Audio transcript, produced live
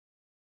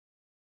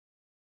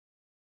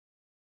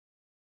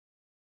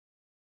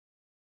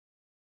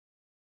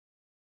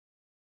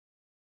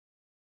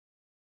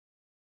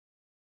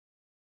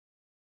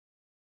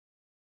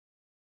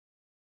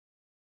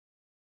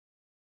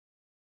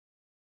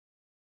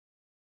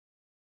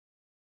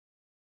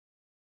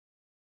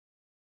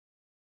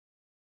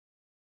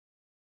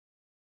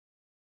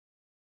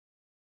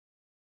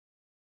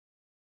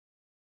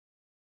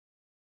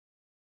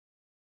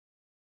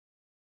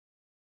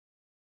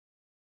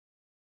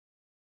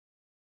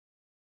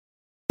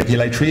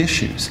regulatory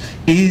issues.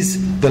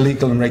 Is the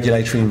legal and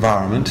regulatory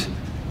environment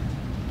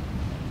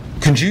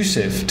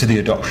conducive to the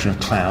adoption of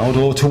cloud,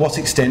 or to what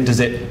extent does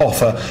it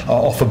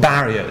offer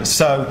barriers?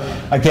 So,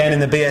 again, in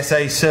the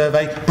BSA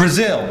survey,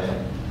 Brazil,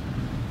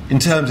 in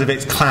terms of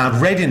its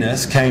cloud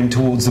readiness, came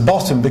towards the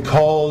bottom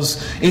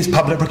because its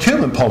public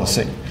procurement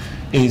policy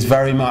is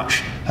very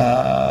much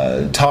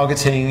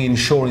targeting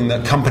ensuring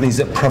that companies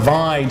that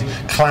provide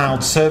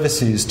cloud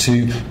services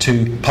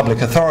to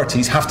public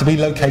authorities have to be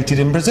located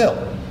in Brazil.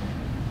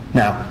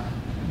 Now,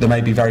 there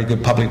may be very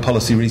good public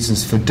policy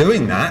reasons for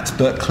doing that,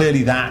 but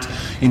clearly that,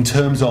 in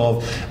terms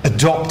of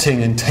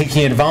adopting and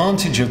taking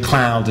advantage of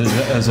cloud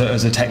as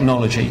a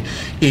technology,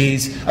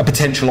 is a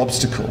potential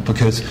obstacle,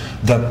 because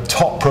the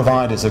top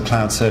providers of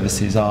cloud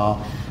services are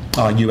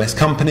US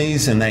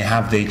companies, and they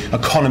have the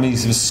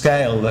economies of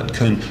scale that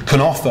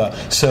can offer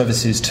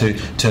services to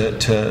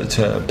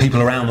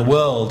people around the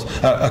world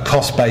at a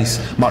cost base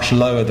much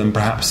lower than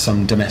perhaps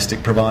some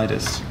domestic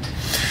providers.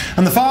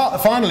 And the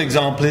final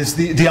example is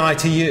the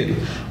ITU,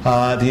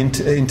 the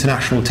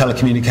International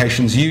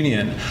Telecommunications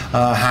Union,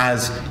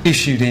 has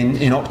issued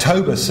in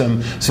October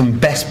some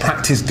best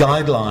practice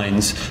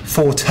guidelines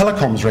for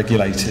telecoms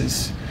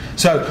regulators.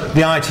 So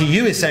the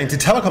ITU is saying to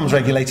telecoms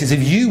regulators,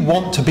 if you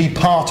want to be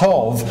part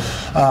of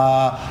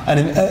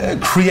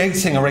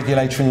creating a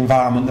regulatory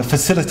environment that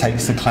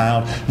facilitates the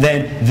cloud,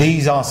 then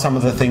these are some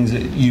of the things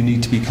that you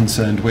need to be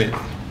concerned with.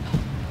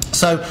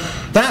 So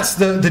that's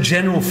the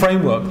general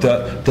framework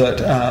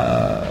that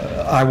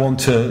I want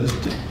to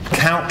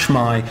couch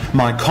my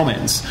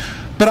comments.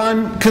 But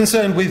I'm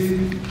concerned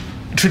with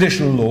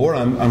traditional law,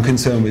 I'm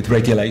concerned with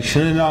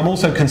regulation, and I'm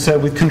also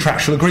concerned with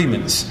contractual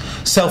agreements,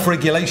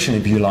 self-regulation,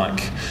 if you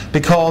like,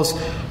 because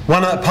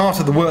part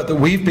of the work that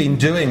we've been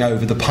doing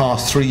over the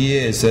past 3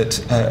 years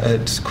at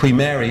Queen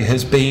Mary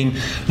has been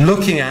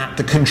looking at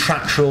the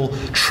contractual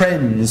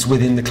trends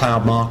within the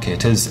cloud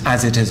market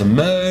as it has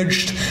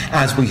emerged,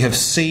 as we have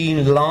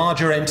seen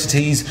larger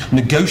entities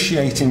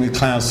negotiating with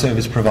cloud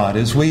service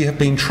providers. We have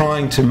been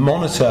trying to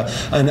monitor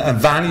and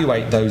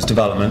evaluate those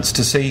developments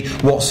to see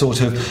what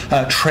sort of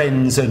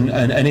trends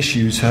and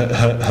issues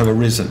have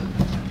arisen.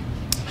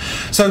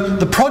 So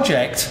the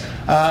project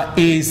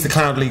is the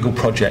Cloud Legal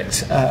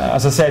Project.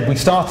 As I said, we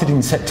started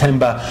in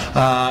September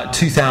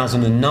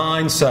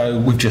 2009, so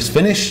we've just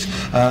finished.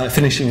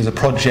 Finishing as a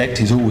project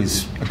is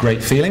always a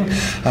great feeling.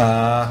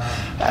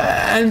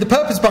 And the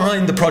purpose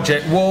behind the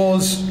project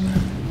was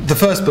the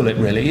first bullet,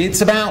 really.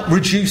 It's about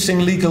reducing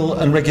legal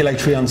and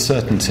regulatory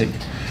uncertainty.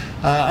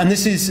 And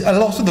this is a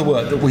lot of the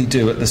work that we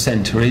do at the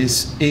Centre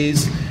is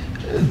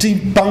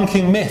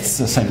debunking myths,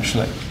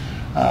 essentially.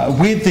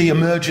 With the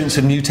emergence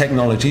of new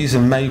technologies,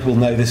 and Maeve will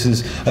know this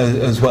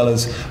as well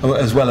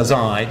as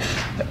I,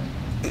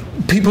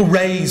 people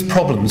raise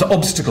problems,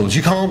 obstacles.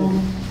 You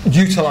can't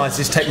utilise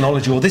this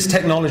technology, or this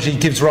technology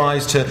gives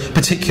rise to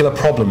particular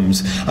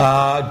problems.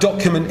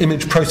 Document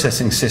image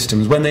processing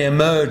systems, when they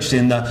emerged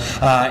in the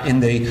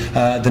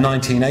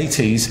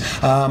 1980s,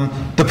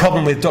 the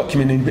problem with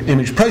document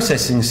image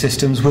processing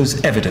systems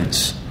was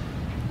evidence.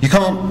 You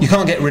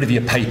can't get rid of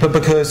your paper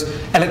because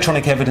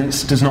electronic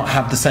evidence does not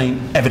have the same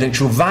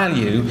evidential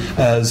value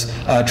as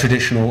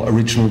traditional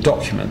original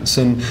documents.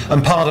 And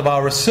part of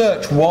our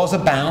research was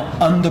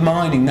about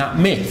undermining that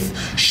myth,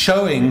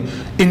 showing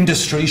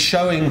industry,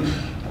 showing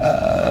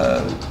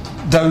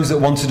those that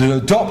wanted to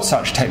adopt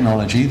such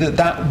technology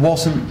that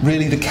wasn't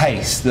really the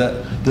case,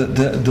 that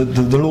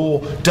the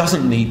law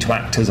doesn't need to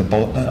act as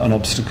an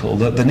obstacle,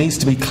 that there needs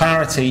to be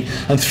clarity,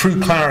 and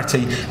through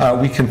clarity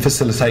we can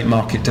facilitate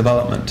market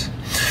development.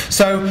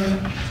 So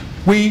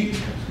we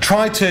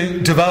tried to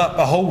develop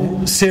a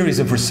whole series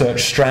of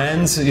research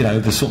strands,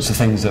 the sorts of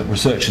things that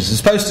researchers are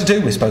supposed to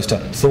do. We're supposed to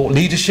thought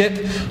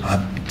leadership.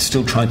 I'm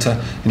still trying to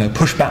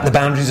push back the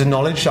boundaries of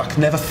knowledge. I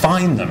can never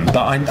find them, but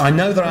I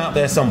know they're out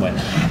there somewhere.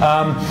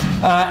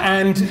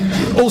 And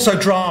also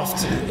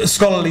draft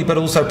scholarly but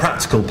also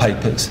practical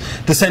papers.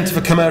 The Centre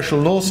for Commercial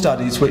Law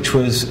Studies, which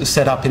was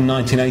set up in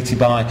 1980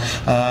 by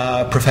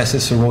Professor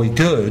Sir Roy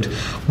Good,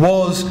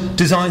 was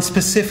designed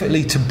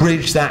specifically to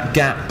bridge that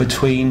gap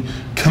between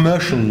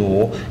commercial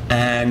law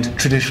and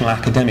traditional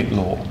academic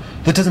law.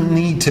 There doesn't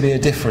need to be a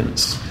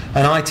difference.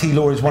 And IT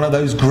law is one of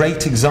those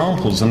great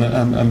examples, and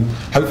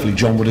hopefully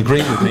John would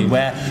agree with me,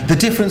 where the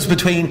difference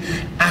between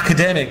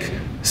academic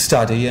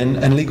study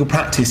and legal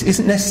practice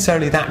isn't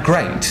necessarily that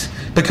great,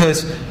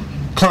 because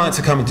clients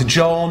are coming to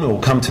John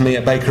or come to me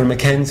at Baker and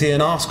McKenzie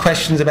and ask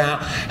questions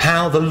about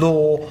how the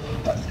law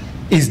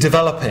is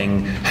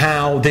developing,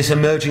 how this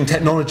emerging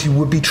technology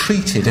would be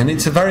treated, and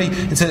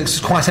it's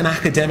quite an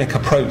academic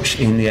approach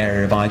in the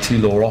area of IT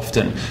law,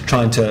 often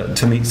trying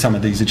to meet some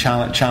of these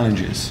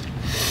challenges.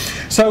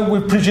 So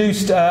we've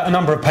produced a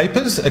number of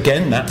papers.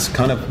 Again, that's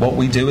kind of what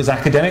we do as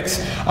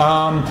academics.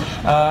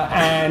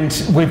 And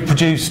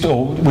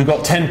we've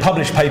got 10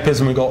 published papers,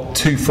 and we've got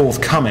 2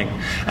 forthcoming.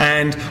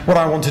 And what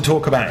I want to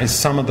talk about is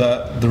some of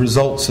the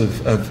results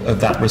of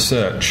that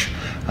research.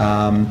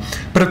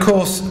 But of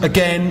course,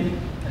 again,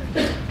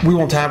 we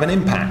want to have an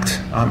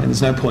impact. I mean,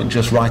 there's no point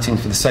just writing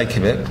for the sake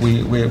of it.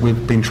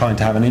 We've been trying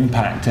to have an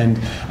impact, and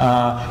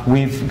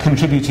we've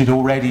contributed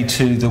already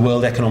to the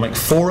World Economic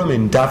Forum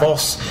in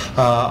Davos.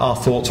 Our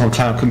thoughts on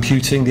cloud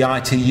computing, the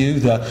ITU,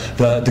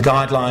 the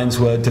guidelines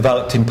were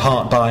developed in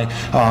part by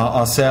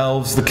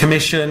ourselves, the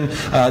Commission,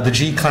 the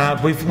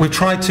G-Cloud. We've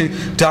tried to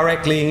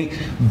directly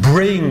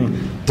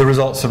bring the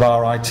results of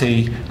our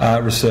IT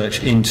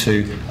research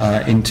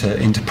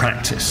into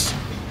practice.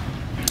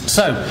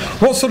 So,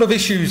 what sort of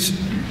issues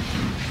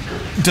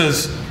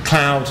does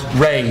cloud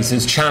raise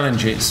as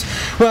challenges?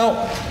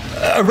 Well,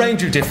 a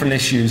range of different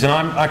issues, and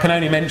I can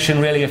only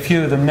mention really a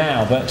few of them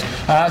now, but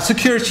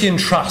security and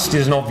trust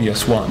is an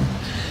obvious one.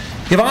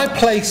 If I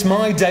place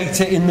my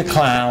data in the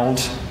cloud,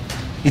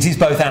 it is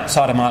both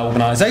outside of my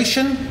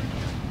organisation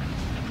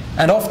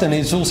and often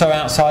is also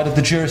outside of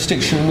the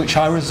jurisdiction in which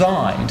I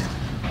reside.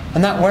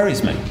 And that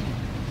worries me.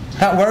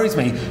 That worries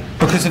me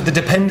because of the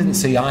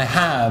dependency I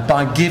have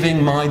by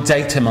giving my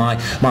data, my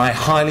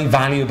highly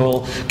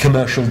valuable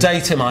commercial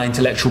data, my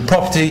intellectual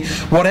property,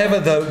 whatever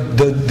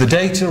the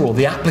data or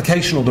the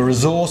application or the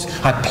resource,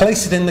 I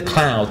place it in the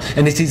cloud,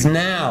 and it is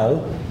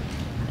now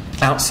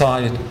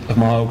outside of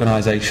my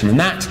organisation. And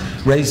that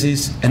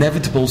raises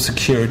inevitable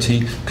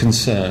security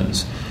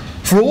concerns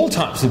for all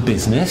types of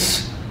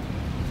business,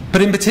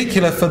 but in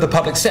particular for the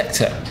public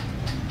sector.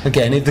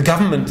 Again, if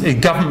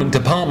government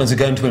departments are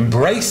going to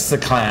embrace the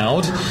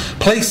cloud,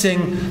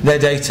 placing their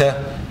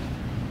data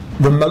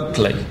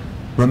remotely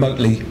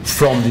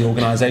from the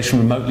organisation,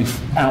 remotely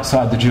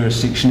outside the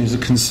jurisdiction, is a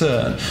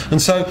concern.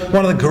 And so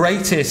one of the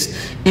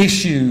greatest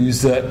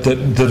issues that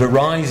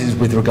arises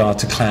with regard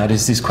to cloud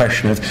is this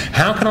question of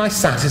how can I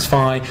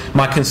satisfy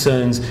my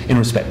concerns in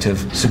respect of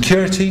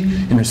security,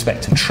 in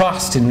respect of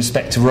trust, in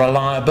respect of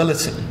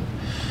reliability.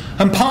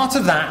 And part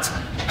of that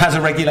has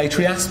a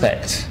regulatory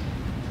aspect.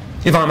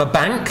 If I'm a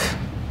bank,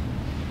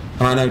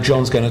 and I know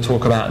John's going to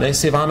talk about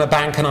this, if I'm a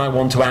bank and I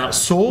want to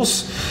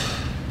outsource,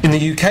 in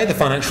the UK the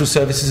Financial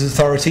Services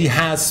Authority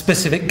has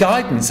specific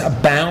guidance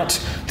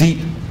about the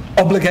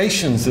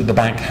obligations that the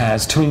bank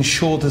has to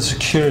ensure the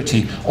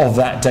security of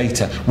that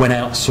data when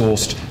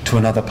outsourced to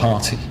another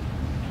party.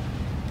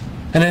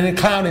 And in a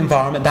cloud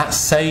environment, that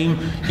same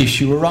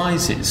issue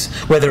arises.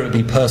 Whether it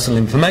be personal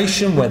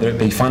information, whether it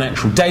be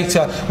financial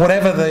data,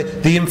 whatever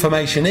the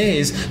information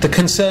is, the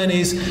concern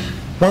is,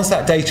 once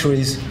that data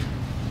is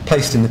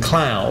placed in the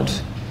cloud,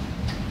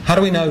 how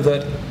do we know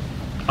that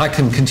I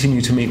can continue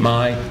to meet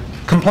my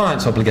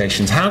compliance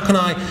obligations? How can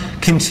I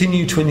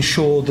continue to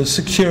ensure the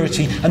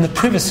security and the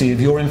privacy of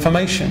your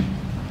information?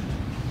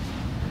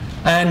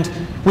 And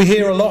we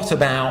hear a lot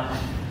about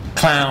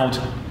cloud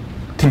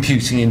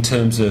computing in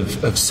terms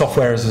of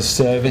software as a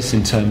service,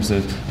 in terms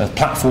of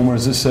platform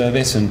as a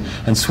service,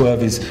 and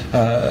Swerve is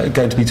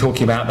going to be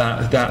talking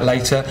about that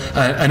later,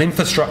 and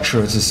infrastructure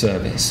as a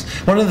service.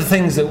 One of the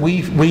things that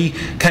we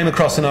came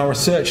across in our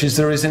research is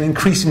there is an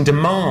increasing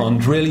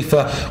demand really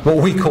for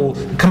what we call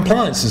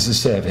compliance as a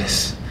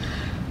service,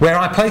 where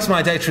I place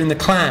my data in the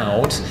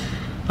cloud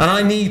and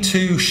I need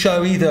to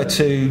show either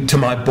to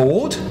my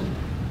board,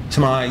 to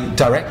my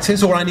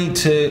directors, or I need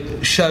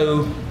to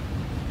show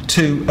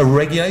to a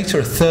regulator,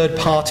 a third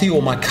party,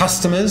 or my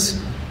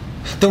customers,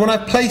 that when I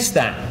place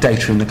that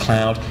data in the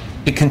cloud,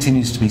 it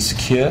continues to be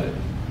secure,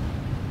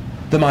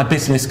 that my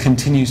business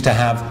continues to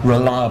have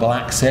reliable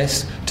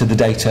access to the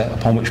data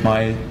upon which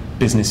my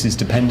business is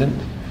dependent,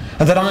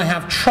 and that I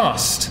have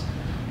trust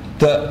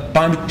that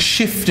by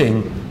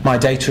shifting my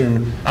data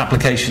and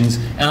applications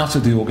out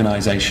of the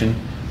organisation,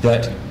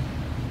 that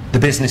the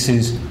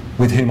businesses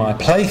with whom I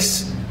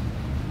place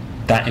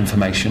that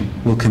information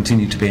will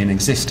continue to be in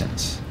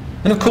existence.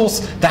 And of course,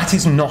 that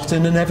is not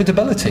an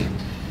inevitability.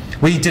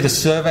 We did a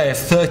survey of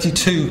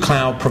 32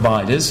 cloud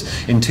providers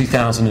in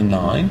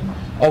 2009,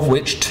 of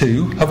which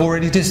 2 have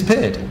already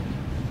disappeared.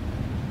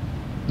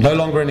 No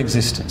longer in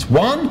existence.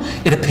 One,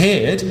 it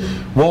appeared,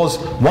 was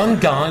one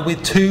guy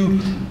with 2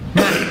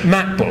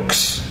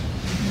 MacBooks.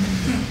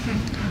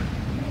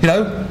 You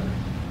know,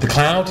 the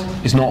cloud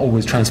is not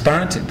always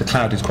transparent. The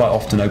cloud is quite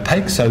often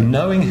opaque, so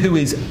knowing who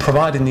is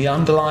providing the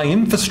underlying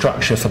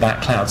infrastructure for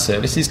that cloud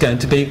service is going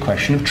to be a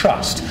question of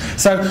trust.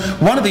 So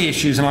one of the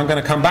issues, and I'm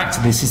going to come back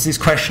to this, is this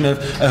question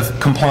of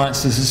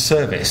compliance as a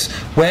service,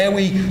 where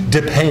we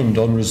depend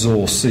on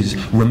resources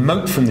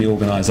remote from the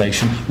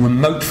organisation,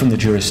 remote from the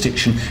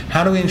jurisdiction.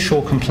 How do we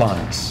ensure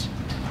compliance?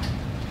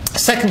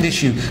 Second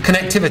issue,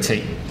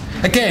 connectivity.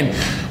 Again,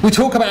 we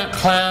talk about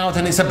cloud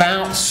and it's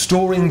about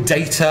storing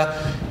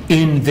data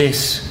in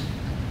this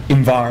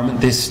environment,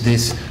 this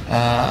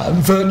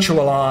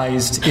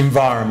virtualized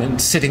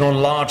environment, sitting on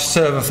large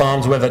server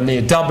farms, whether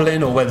near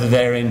Dublin or whether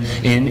they're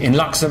in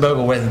Luxembourg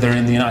or whether they're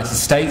in the United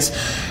States.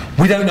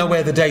 We don't know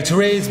where the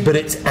data is, but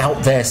it's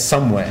out there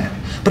somewhere.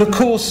 But of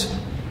course,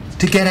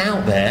 to get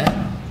out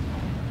there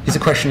is a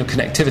question of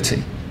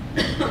connectivity.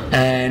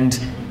 And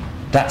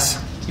that's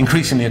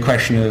increasingly a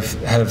question of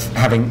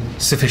having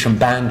sufficient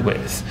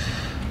bandwidth.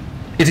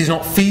 it is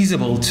not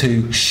feasible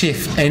to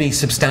shift any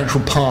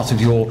substantial part of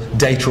your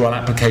data or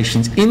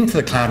applications into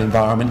the cloud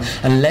environment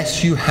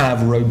unless you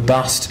have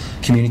robust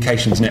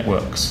communications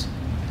networks.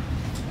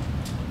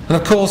 And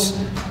of course,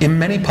 in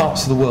many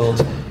parts of the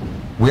world,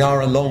 we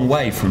are a long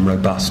way from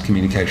robust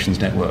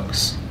communications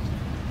networks.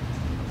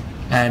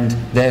 And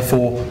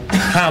therefore,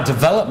 cloud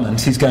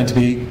development is going to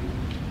be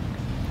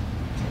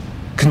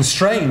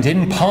constrained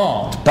in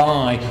part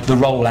by the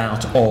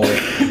rollout of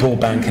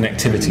broadband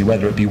connectivity,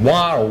 whether it be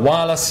wire or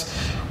wireless.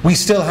 We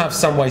still have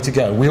some way to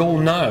go. We all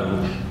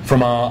know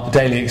from our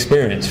daily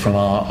experience, from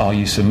our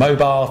use of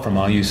mobile, from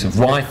our use of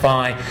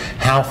Wi-Fi,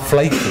 how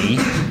flaky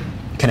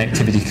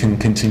connectivity can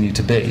continue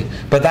to be.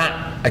 But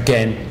that,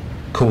 again,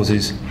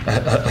 causes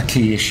a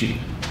key issue.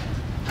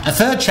 A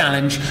third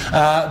challenge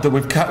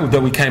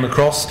that we came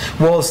across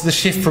was the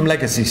shift from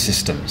legacy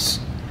systems.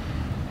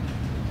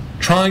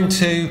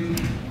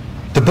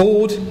 The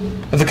board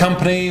of the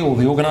company or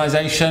the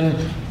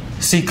organisation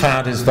see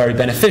cloud as very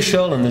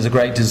beneficial, and there's a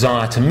great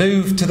desire to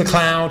move to the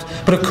cloud,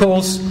 but of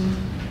course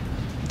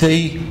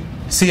the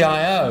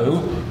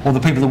CIO or the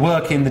people that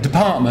work in the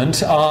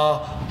department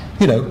are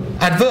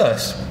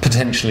adverse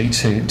potentially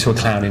to a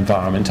cloud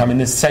environment. I mean,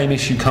 the same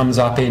issue comes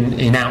up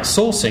in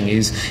outsourcing,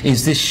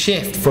 is this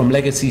shift from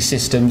legacy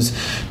systems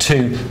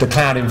to the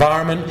cloud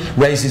environment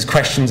raises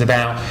questions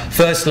about,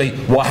 firstly,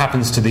 what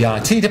happens to the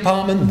IT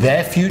department,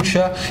 their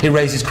future. It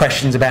raises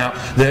questions about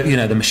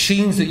the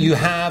machines that you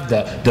have,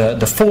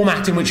 the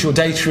format in which your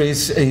data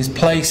is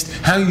placed.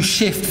 How you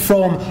shift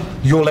from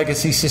your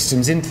legacy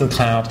systems into the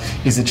cloud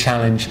is a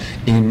challenge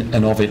in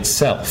and of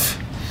itself.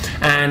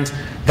 And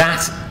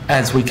that,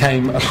 as we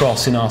came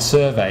across in our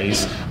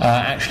surveys,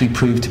 actually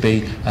proved to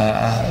be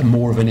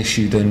more of an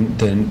issue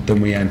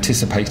than we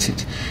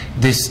anticipated.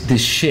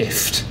 This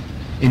shift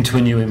into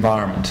a new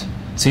environment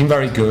seemed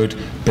very good,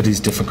 but is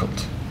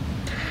difficult.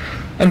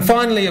 And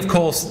finally, of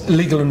course,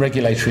 legal and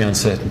regulatory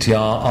uncertainty,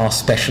 our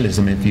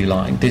specialism, if you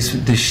like.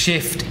 This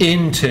shift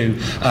into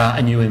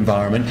a new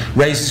environment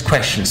raises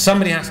questions.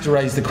 Somebody has to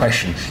raise the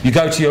question. You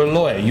go to your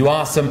lawyer, you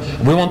ask them,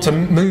 we want to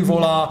move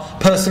all our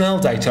personnel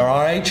data,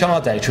 our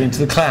HR data into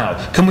the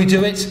cloud. Can we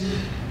do it?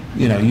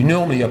 You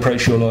normally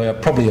approach your lawyer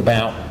probably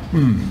about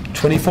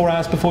 24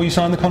 hours before you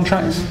sign the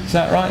contract. Is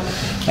that right?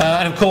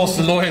 And of course,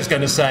 the lawyer's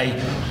going to say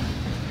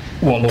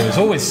what lawyers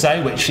always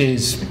say, which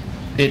is,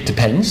 it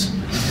depends,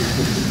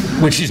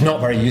 which is not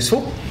very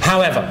useful.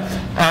 However,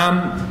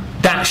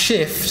 that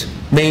shift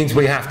means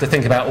we have to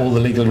think about all the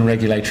legal and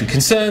regulatory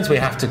concerns. We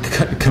have to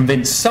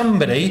convince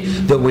somebody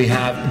that we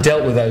have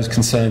dealt with those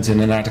concerns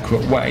in an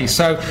adequate way.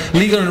 So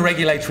legal and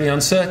regulatory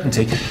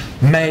uncertainty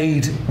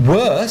made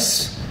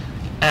worse,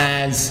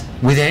 as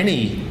with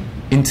any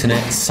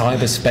internet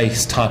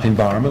cyberspace type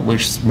environment,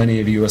 which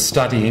many of you are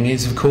studying,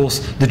 is of course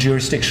the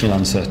jurisdictional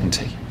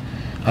uncertainty.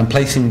 I'm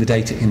placing the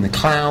data in the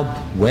cloud.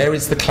 Where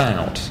is the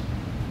cloud?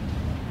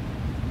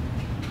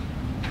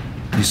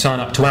 You sign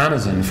up to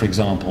Amazon, for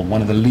example,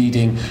 one of the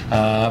leading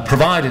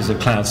providers of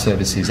cloud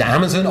services.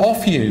 Amazon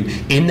offer you,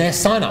 in their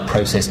sign-up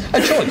process,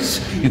 a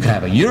choice. You can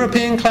have a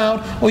European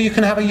cloud, or you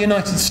can have a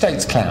United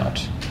States cloud.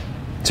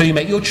 So you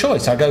make your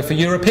choice. I go for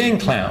European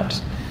cloud.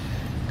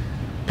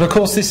 But of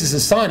course, this is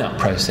a sign-up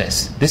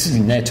process. This is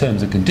in their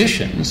terms and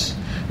conditions.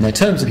 And their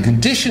terms and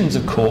conditions,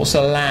 of course,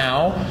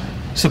 allow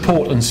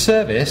support and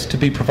service to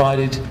be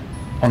provided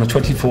on a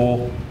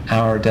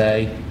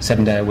 24-hour-a-day,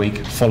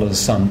 7-day-a-week,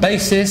 follow-the-sun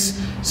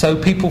basis, so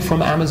people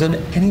from Amazon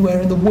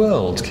anywhere in the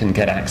world can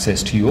get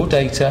access to your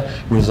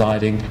data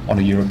residing on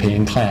a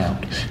European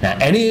cloud. Now,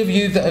 any of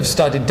you that have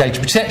studied data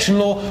protection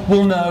law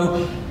will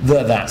know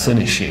that that's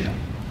an issue.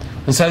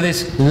 And so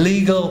this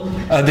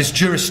this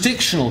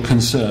jurisdictional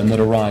concern that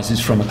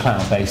arises from a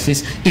cloud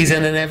basis is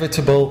an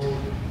inevitable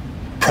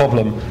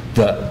problem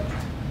that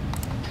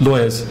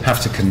lawyers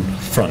have to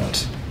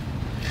confront.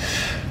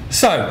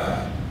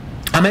 So,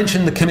 I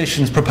mentioned the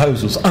Commission's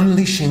proposals,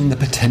 unleashing the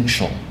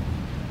potential.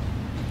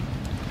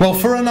 Well,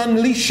 for an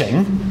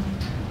unleashing,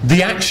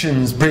 the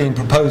actions being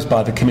proposed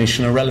by the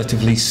Commission are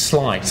relatively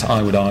slight,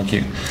 I would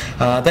argue.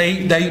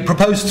 They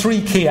propose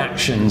three key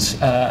actions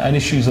and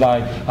issues that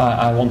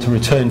I want to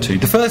return to.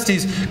 The first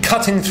is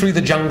cutting through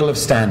the jungle of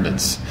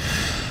standards.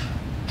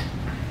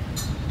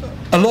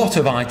 A lot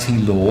of IT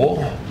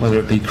law, whether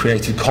it be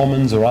Creative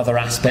Commons or other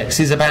aspects,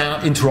 is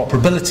about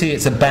interoperability.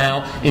 It's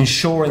about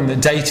ensuring that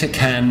data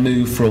can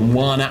move from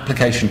one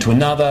application to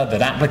another,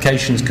 that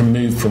applications can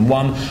move from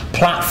one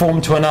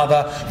platform to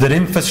another, that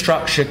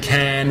infrastructure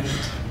can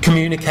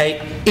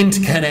communicate,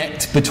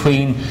 interconnect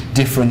between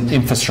different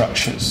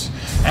infrastructures.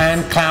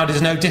 And cloud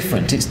is no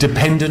different. It's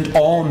dependent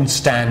on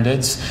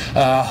standards,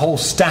 a whole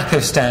stack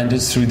of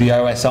standards through the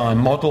OSI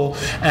model.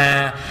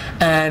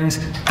 And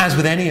as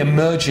with any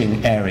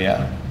emerging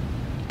area,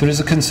 there is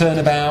a concern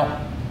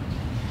about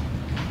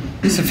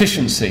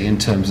sufficiency in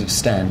terms of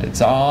standards.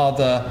 Are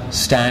the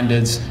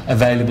standards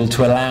available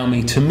to allow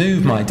me to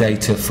move my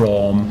data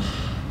from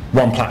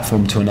one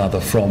platform to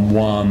another, from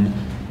one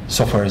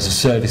software as a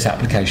service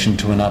application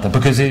to another?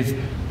 Because if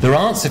there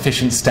aren't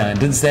sufficient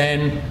standards,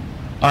 then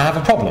I have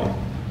a problem.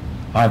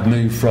 I've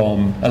moved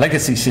from a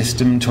legacy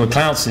system to a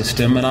cloud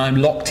system, and I'm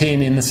locked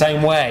in the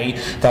same way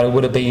that I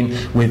would have been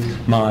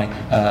with my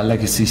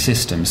legacy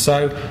system.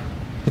 So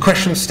the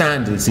question of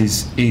standards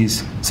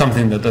is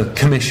something that the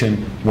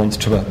Commission wants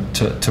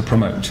to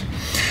promote.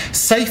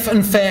 Safe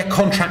and fair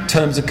contract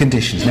terms and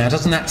conditions. Now,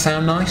 doesn't that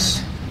sound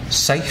nice?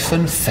 Safe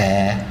and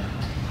fair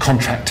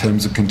contract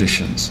terms and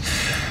conditions.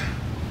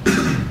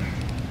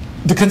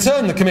 The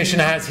concern the Commission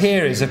has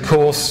here is, of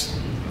course,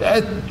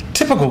 a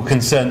typical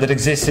concern that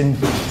exists in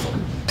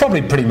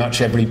probably pretty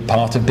much every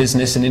part of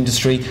business and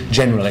industry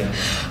generally.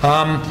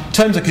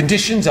 Terms and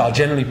conditions are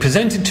generally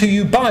presented to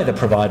you by the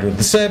provider of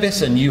the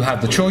service, and you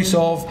have the choice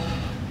of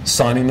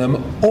signing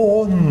them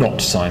or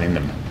not signing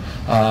them.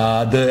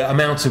 The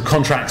amount of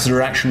contracts that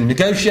are actually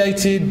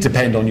negotiated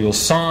depend on your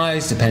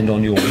size, depend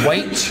on your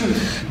weight,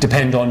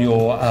 depend on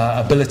your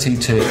ability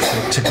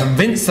to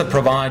convince the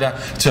provider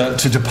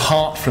to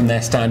depart from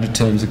their standard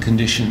terms and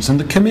conditions. And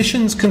the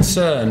Commission's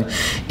concern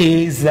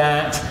is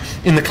that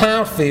in the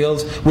cloud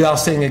field we are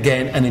seeing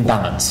again an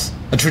imbalance,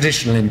 a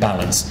traditional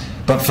imbalance,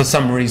 but for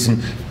some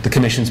reason the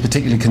Commission's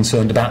particularly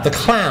concerned about the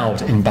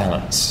cloud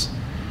imbalance.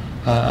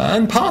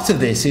 And part of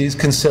this is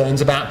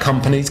concerns about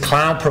companies,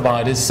 cloud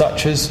providers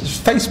such as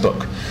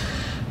Facebook.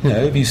 You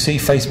know, if you see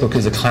Facebook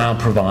as a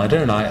cloud provider,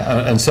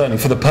 and certainly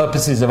for the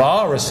purposes of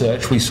our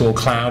research, we saw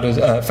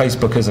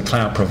Facebook as a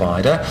cloud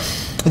provider,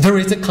 there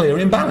is a clear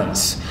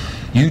imbalance.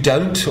 You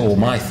don't, or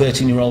my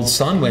 13-year-old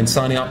son, when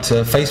signing up to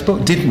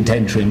Facebook, didn't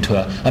enter into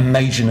a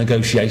major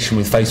negotiation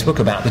with Facebook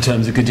about the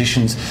terms and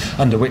conditions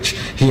under which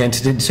he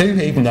entered into,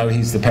 even though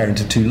he's the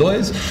parent of 2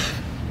 lawyers.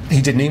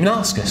 He didn't even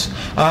ask us.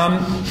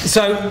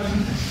 So,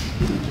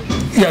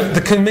 you know, the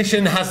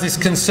Commission has this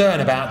concern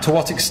about to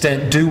what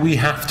extent do we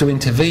have to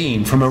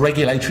intervene from a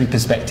regulatory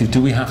perspective,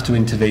 do we have to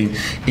intervene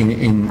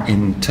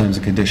in terms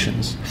and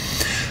conditions.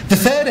 The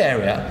third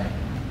area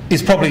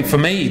is probably, for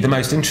me, the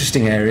most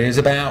interesting area, is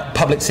about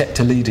public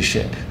sector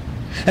leadership.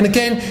 And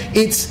again,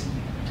 it's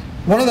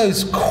one of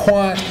those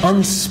quiet,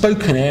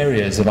 unspoken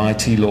areas of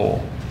IT law.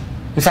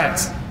 In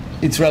fact,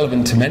 it's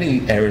relevant to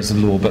many areas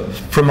of law, but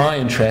from my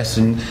interest,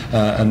 and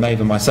Maeve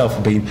and myself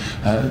have been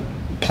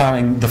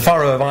ploughing the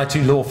furrow of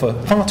IT law for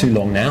far too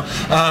long now,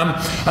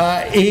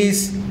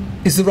 is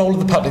the role of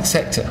the public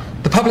sector.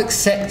 The public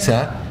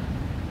sector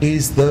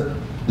is the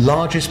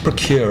largest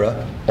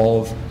procurer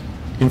of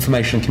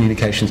information and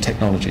communications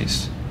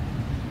technologies.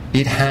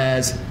 It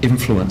has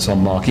influence on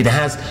market. It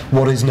has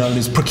what is known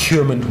as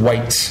procurement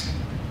weight.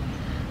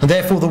 And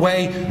therefore the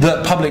way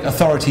that public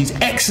authorities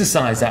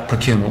exercise that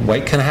procurement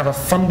weight can have a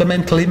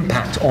fundamental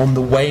impact on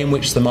the way in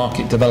which the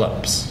market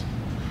develops.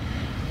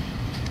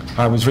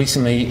 I was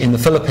recently in the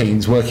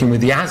Philippines working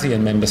with the ASEAN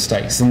member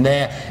states, and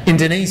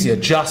Indonesia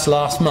just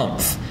last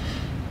month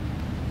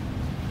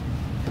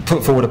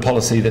put forward a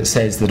policy that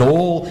says that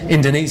all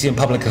Indonesian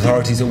public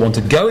authorities that want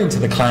to go into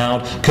the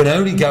cloud can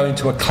only go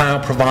into a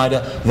cloud provider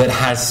that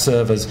has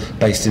servers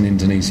based in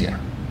Indonesia.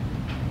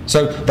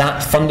 So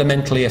that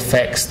fundamentally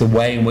affects the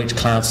way in which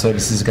cloud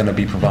services are going to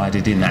be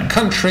provided in that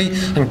country,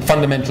 and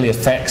fundamentally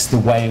affects the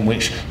way in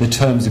which the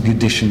terms and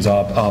conditions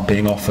are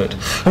being offered.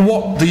 And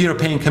what the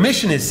European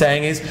Commission is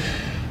saying is,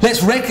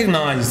 let's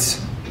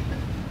recognise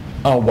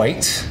our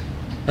weight,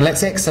 and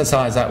let's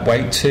exercise that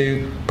weight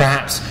to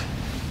perhaps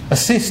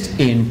assist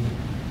in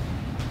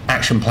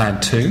Action Plan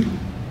 2,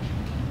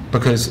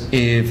 because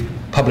if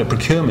public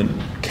procurement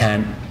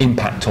can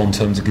impact on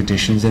terms and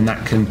conditions, then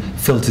that can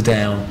filter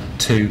down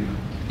to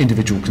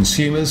individual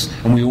consumers,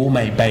 and we all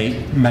may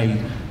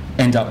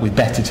end up with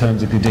better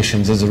terms and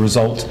conditions as a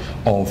result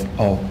of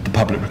the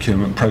public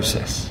procurement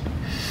process.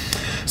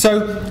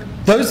 So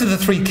those are the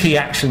 3 key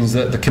actions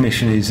that the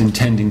Commission is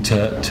intending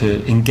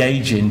to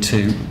engage in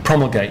to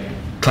promulgate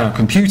cloud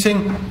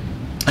computing,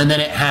 and then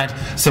it had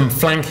some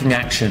flanking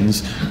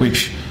actions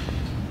which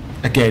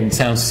again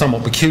sounds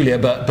somewhat peculiar,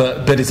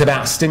 but it's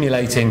about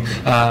stimulating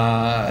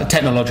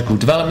technological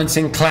developments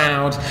in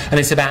cloud, and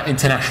it's about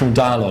international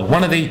dialogue.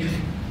 One of the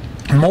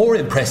more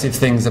impressive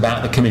things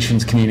about the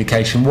Commission's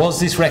communication was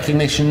this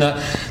recognition that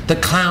the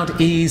cloud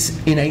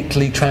is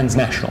innately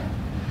transnational,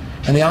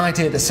 and the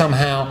idea that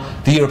somehow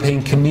the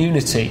European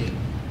community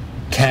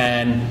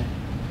can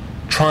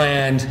try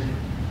and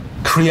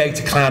create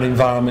a cloud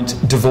environment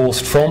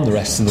divorced from the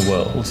rest of the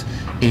world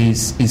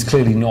is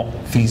clearly not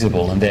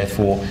feasible, and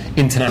therefore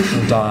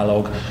international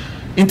dialogue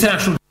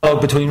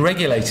between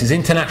regulators,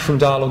 international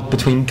dialogue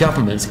between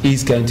governments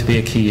is going to be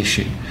a key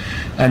issue.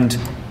 And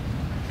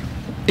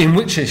in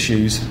which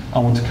issues I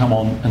want to come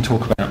on and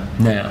talk about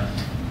now.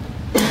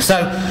 So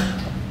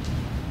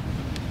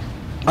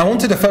I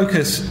wanted to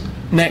focus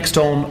next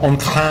on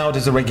cloud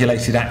as a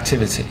regulated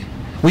activity.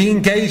 We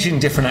engage in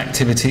different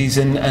activities,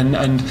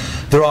 and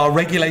there are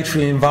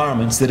regulatory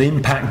environments that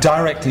impact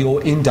directly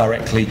or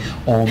indirectly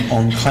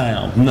on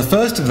cloud. And the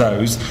first of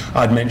those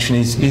I'd mention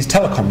is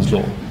telecoms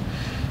law.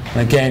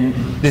 And again,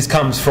 this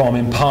comes from,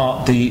 in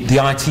part, the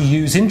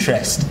ITU's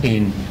interest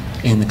in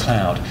the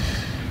cloud.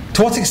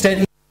 To what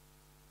extent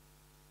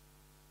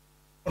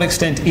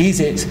is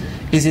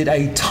it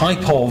a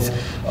type of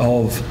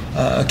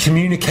a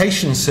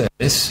communication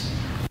service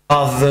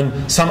rather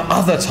than some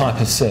other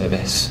type of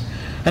service.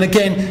 And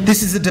again,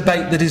 this is a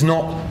debate that is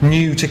not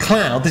new to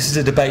cloud. This is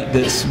a debate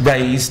that's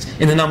raised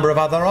in a number of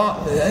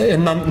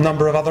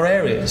other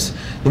areas.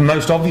 The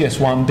most obvious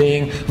one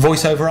being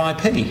voice over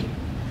IP.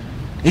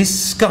 Is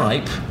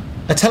Skype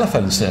a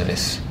telephone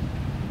service?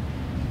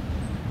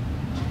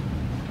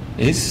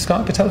 Is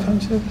Skype a telephone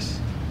service?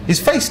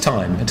 Is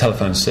FaceTime a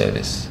telephone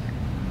service?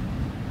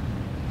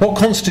 What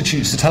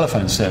constitutes a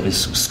telephone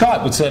service?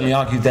 Skype would certainly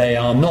argue they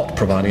are not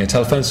providing a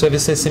telephone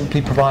service, they're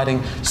simply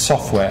providing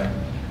software.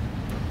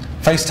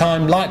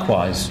 FaceTime,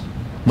 likewise,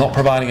 not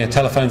providing a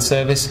telephone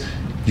service.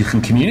 You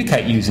can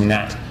communicate using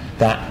that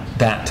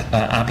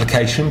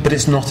application, but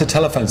it's not a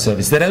telephone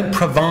service. They don't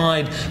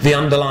provide the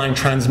underlying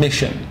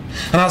transmission.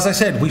 And as I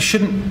said, we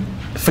shouldn't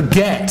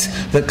forget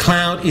that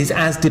cloud is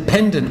as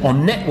dependent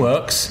on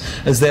networks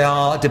as they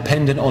are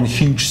dependent on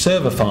huge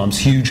server farms,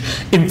 huge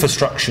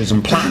infrastructures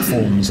and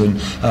platforms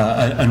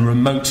and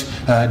remote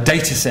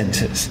data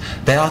centers.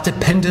 They are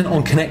dependent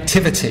on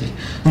connectivity.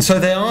 And so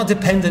they are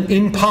dependent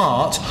in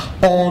part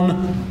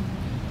on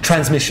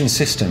transmission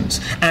systems.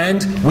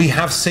 And we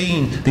have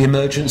seen the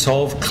emergence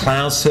of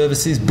cloud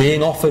services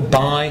being offered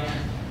by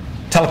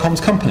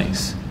telecoms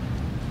companies.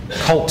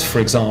 Colt, for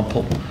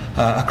example,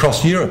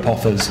 across Europe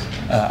offers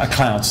a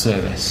cloud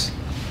service.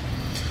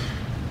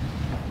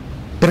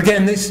 But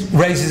again, this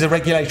raises a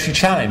regulatory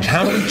challenge.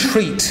 How do we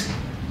treat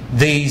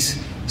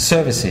these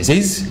services?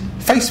 Is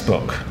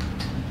Facebook,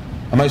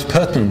 a most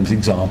pertinent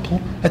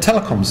example, a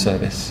telecom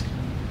service?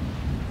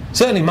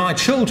 Certainly my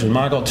children,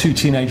 I got two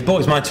teenage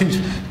boys, my two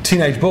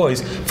teenage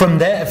boys, from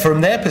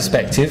their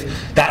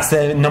perspective, that's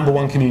their number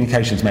one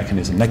communications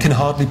mechanism. They can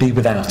hardly be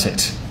without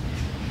it.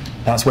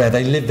 That's where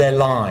they live their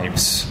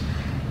lives.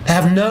 They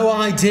have no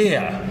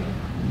idea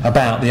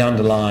about the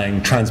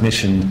underlying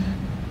transmission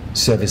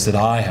service that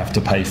I have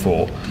to pay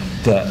for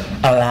that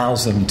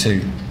allows them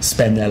to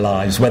spend their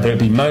lives, whether it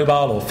be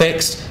mobile or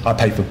fixed. I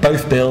pay for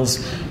both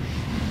bills.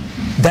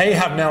 They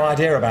have no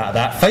idea about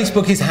that.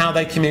 Facebook is how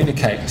they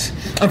communicate.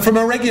 And from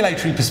a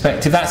regulatory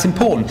perspective, that's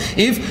important.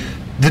 If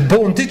the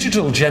born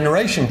digital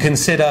generation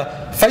consider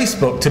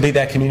Facebook to be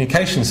their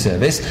communication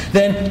service,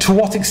 then to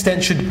what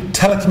extent should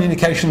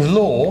telecommunications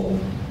law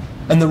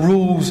and the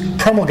rules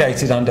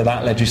promulgated under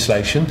that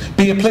legislation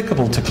be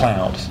applicable to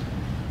cloud?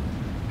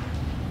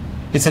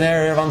 It's an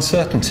area of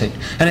uncertainty,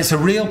 and it's a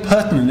real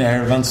pertinent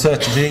area of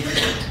uncertainty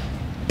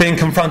being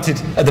confronted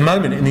at the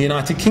moment in the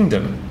United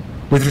Kingdom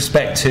with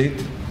respect to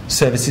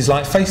services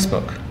like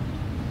Facebook.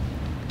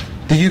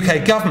 The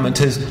UK government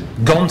has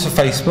gone to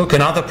Facebook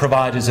and other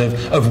providers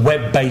of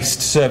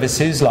web-based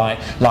services like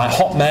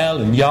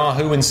Hotmail and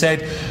Yahoo and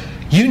said,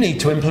 you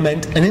need to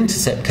implement an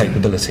intercept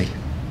capability,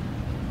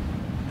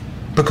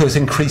 because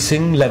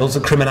increasing levels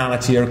of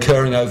criminality are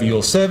occurring over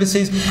your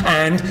services,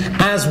 and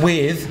as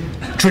with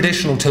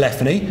traditional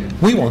telephony,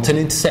 we want an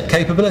intercept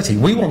capability.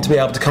 We want to be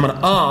able to come and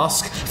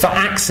ask for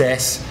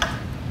access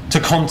to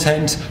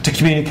content, to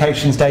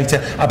communications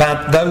data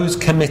about those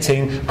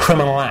committing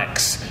criminal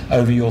acts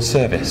over your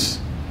service.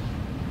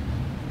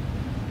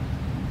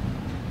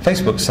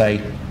 Facebook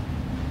say,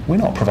 we're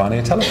not providing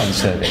a telephone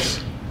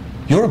service.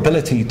 Your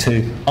ability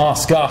to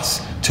ask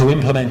us to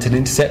implement an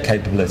intercept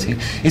capability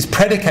is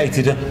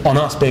predicated on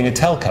us being a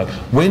telco.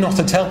 We're not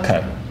a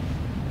telco.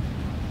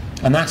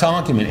 And that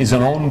argument is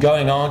an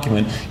ongoing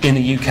argument in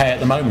the UK at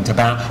the moment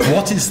about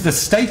what is the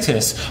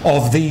status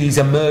of these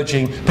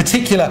emerging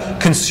particular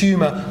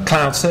consumer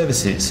cloud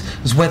services,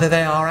 as whether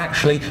they are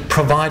actually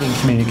providing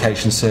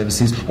communication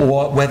services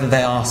or whether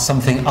they are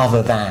something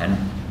other than.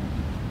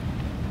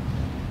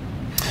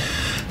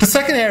 The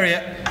second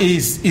area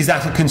is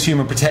that of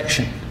consumer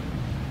protection.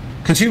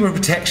 Consumer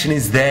protection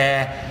is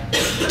there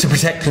to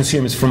protect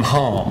consumers from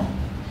harm.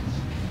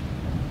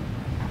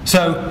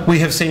 So we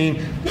have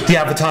seen the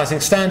Advertising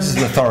Standards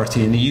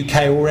Authority in the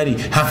UK already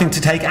having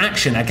to take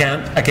action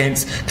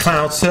against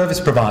cloud service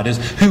providers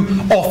who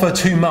offer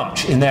too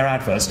much in their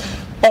adverts,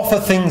 offer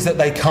things that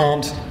they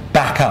can't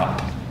back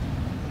up.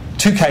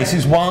 Two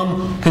cases,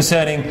 one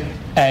concerning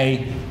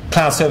a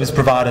cloud service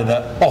provider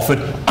that offered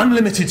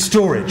unlimited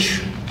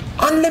storage,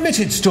 only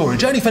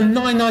for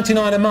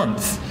 $9.99 a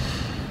month,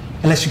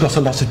 unless you've got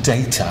a lot of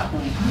data.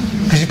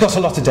 Because you've got a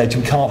lot of data,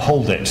 we can't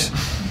hold it.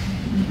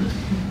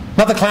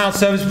 Another cloud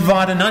service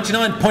provider,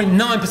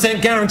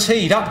 99.9%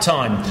 guaranteed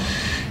uptime,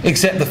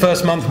 except the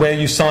first month where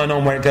you sign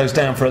on where it goes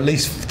down for at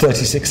least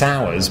 36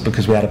 hours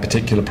because we had a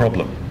particular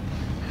problem.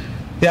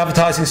 The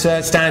Advertising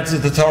Standards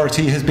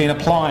Authority has been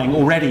applying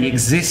already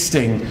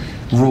existing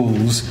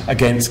rules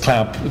against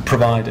cloud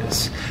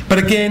providers. But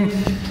again,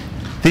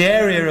 the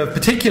area of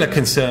particular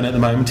concern at the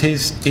moment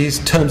is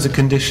terms and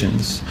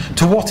conditions.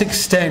 To what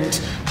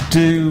extent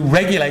do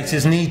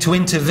regulators need to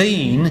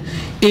intervene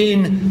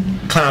in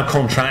cloud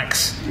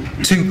contracts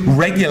to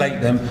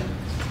regulate them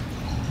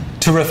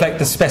to reflect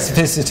the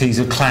specificities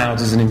of cloud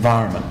as an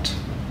environment?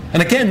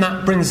 And again,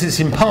 that brings us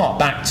in part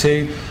back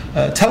to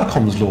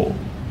telecoms law.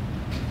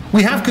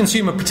 We have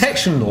consumer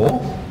protection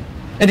law,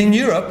 and in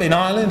Europe, in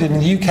Ireland, in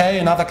the UK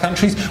and other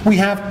countries, we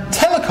have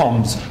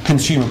telecoms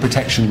consumer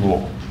protection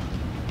law.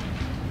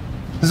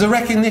 There's a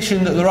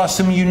recognition that there are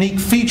some unique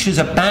features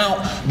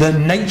about the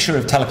nature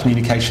of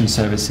telecommunication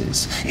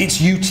services, its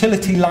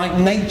utility-like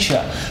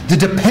nature, the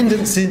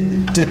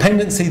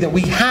dependency that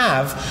we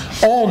have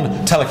on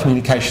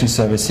telecommunication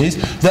services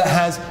that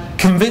has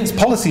convinced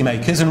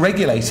policymakers and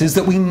regulators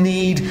that we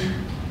need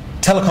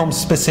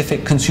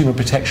telecom-specific consumer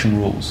protection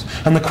rules.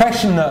 And the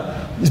question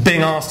that is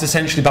being asked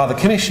essentially by the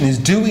Commission is,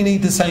 do we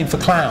need the same for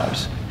cloud?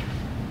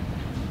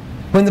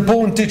 When the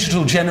born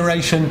digital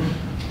generation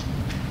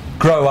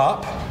grow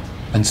up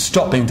and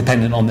stop being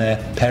dependent on their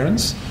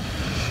parents,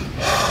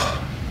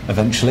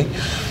 eventually,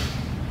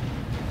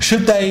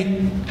 should they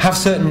have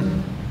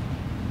certain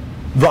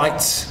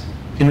rights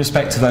in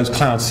respect to those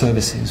cloud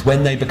services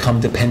when they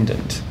become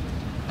dependent?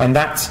 And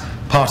that's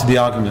part of the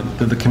argument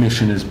that the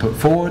Commission has put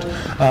forward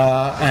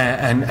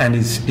and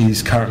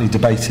is currently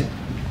debating.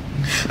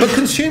 But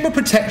consumer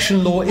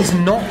protection law is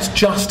not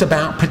just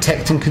about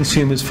protecting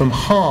consumers from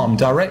harm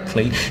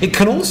directly. It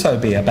can also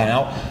be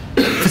about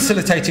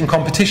facilitating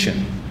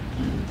competition.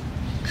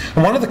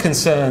 And one of the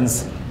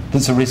concerns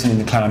that's arisen in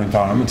the cloud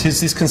environment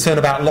is this concern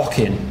about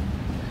lock-in.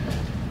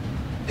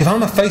 If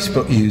I'm a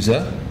Facebook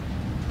user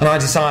and I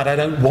decide I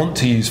don't want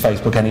to use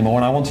Facebook anymore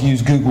and I want to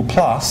use Google+,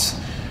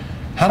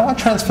 how do I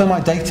transfer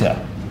my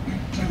data?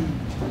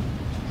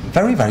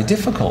 Very, very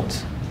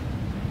difficult.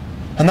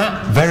 And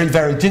that very,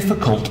 very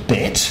difficult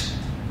bit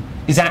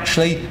is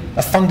actually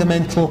a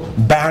fundamental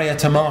barrier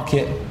to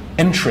market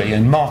entry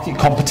and market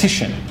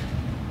competition.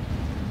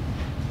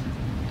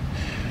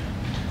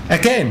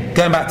 Again,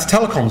 going back to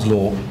telecoms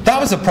law, that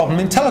was a problem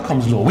in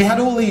telecoms law. We had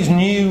all these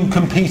new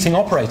competing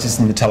operators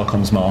in the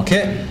telecoms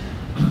market,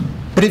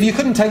 but if you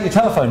couldn't take your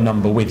telephone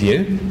number with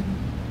you,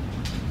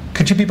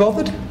 could you be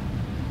bothered?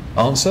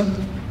 Answer,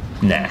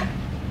 nah.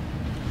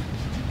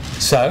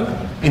 So,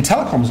 in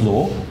telecoms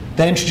law,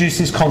 they introduced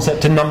this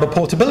concept of number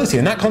portability,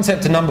 and that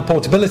concept of number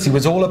portability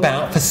was all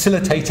about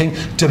facilitating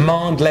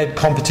demand-led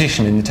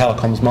competition in the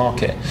telecoms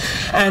market.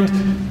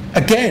 And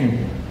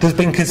again, there's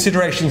been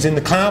considerations in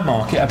the cloud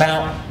market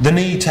about the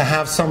need to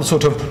have some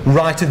sort of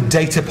right of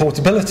data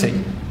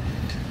portability.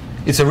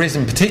 It's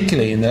arisen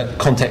particularly in the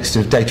context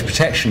of data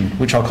protection,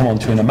 which I'll come on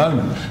to in a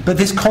moment. But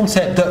this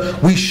concept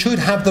that we should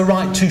have the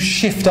right to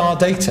shift our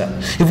data.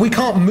 If we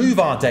can't move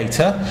our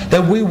data,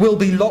 then we will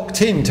be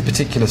locked into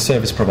particular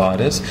service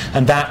providers,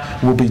 and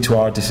that will be to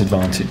our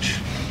disadvantage.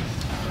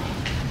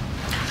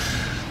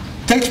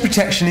 Data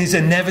protection is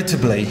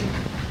inevitably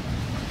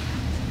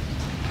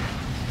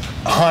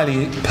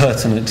highly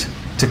pertinent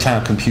to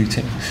cloud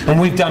computing. And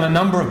we've done a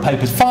number of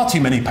papers, far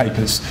too many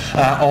papers,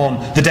 on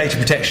the data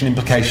protection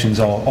implications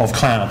of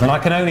cloud. And I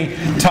can only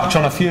touch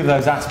on a few of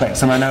those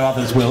aspects, and I know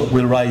others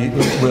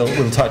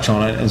will touch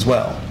on it as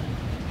well.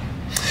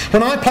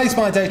 When I place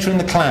my data in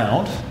the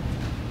cloud,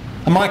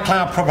 and my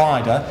cloud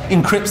provider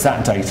encrypts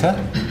that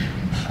data,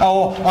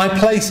 or I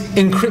place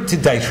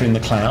encrypted data in the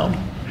cloud,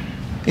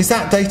 is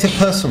that data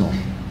personal?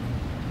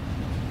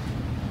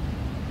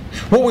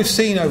 What we've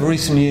seen over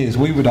recent years,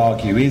 we would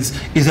argue, is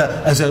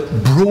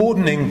a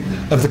broadening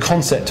of the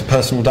concept of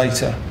personal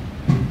data.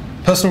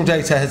 Personal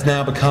data has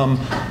now become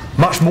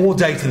much more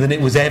data than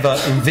it was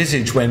ever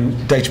envisaged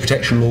when data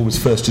protection law was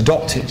first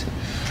adopted.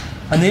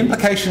 And the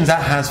implications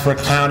that has for a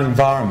cloud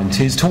environment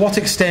is, to what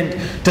extent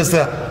does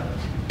the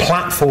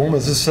platform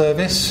as a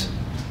service,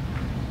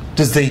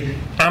 does the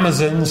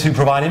Amazons who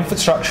provide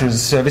infrastructure as a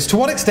service, to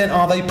what extent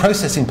are they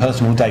processing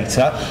personal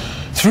data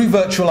through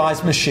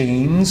virtualized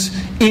machines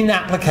in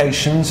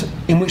applications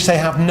in which they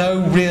have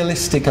no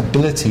realistic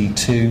ability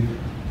to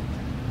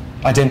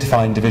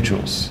identify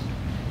individuals?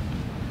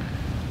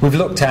 We've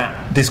looked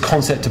at this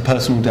concept of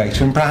personal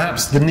data and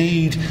perhaps the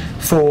need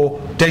for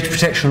data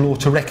protection law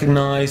to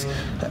recognise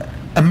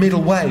a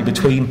middle way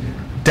between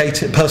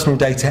personal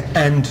data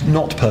and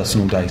not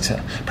personal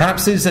data.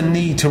 Perhaps there's a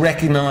need to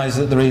recognise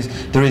that there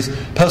is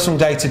personal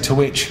data to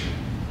which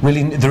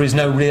really there is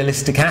no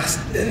realistic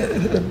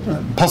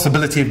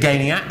possibility of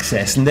gaining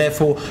access, and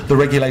therefore the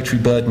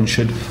regulatory burden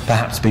should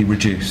perhaps be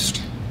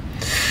reduced.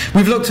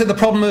 We've looked at the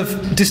problem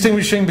of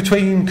distinguishing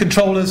between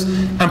controllers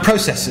and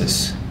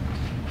processors.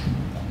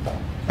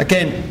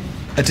 Again,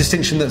 a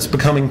distinction that's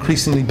become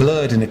increasingly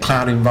blurred in a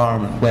cloud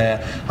environment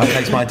where I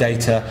place my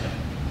data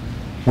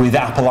with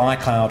Apple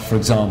iCloud, for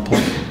example.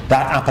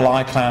 That Apple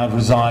iCloud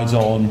resides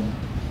on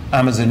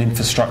Amazon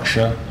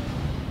infrastructure.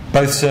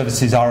 Both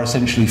services are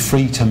essentially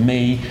free to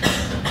me.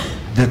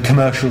 The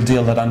commercial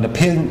deal that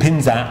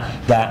underpins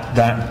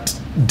that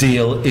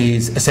deal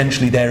is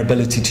essentially their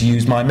ability to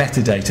use my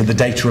metadata, the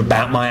data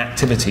about my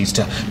activities,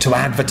 to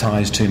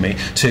advertise to me,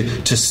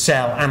 to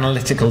sell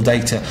analytical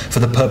data for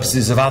the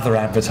purposes of other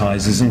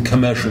advertisers and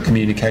commercial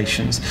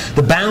communications.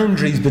 The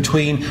boundaries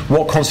between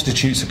what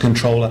constitutes a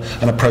controller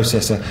and a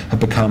processor have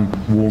become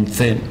worn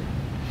thin.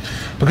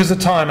 Because of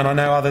time, and I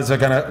know others are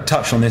going to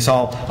touch on this,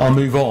 I'll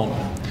move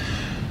on.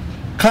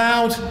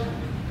 Cloud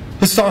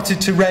has started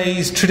to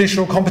raise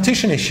traditional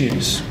competition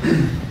issues.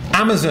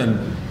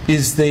 Amazon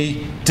is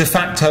the de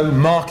facto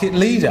market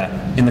leader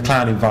in the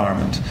cloud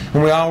environment,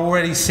 and we are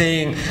already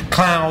seeing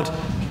cloud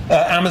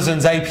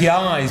Amazon's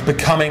APIs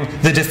becoming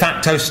the de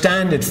facto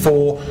standard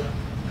for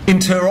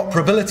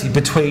interoperability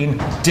between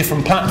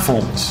different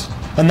platforms.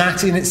 And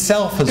that in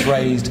itself has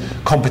raised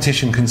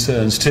competition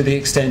concerns to the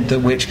extent that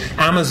which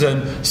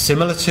Amazon,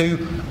 similar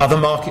to other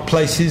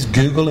marketplaces,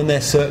 Google and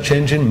their search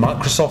engine,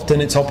 Microsoft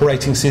and its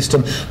operating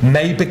system,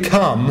 may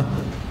become,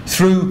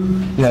 through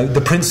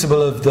the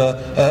principle of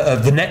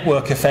the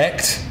network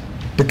effect,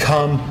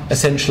 become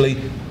essentially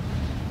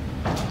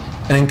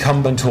an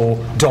incumbent or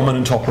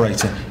dominant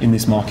operator in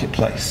this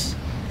marketplace.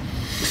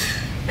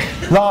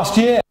 Last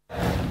year,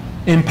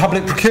 in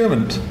public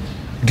procurement,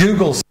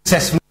 Google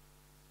successfully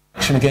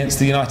against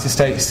the United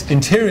States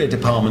Interior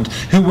Department,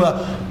 who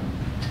were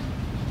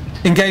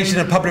engaged in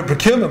a public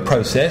procurement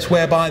process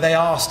whereby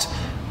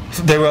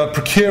they were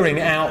procuring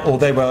out, or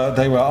they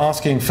were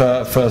asking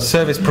for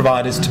service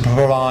providers to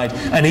provide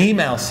an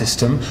email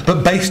system,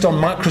 but based on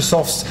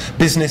Microsoft's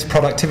business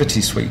productivity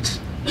suite.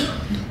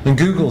 And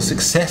Google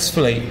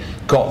successfully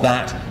got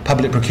that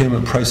public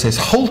procurement process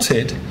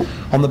halted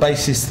on the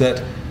basis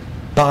that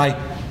by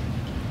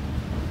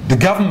the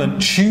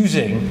government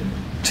choosing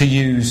to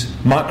use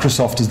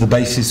Microsoft as the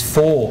basis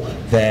for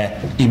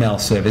their email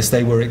service,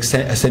 they were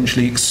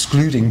essentially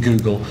excluding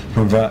Google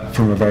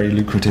from a very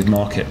lucrative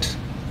market.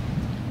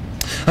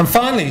 And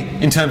finally,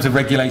 in terms of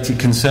regulated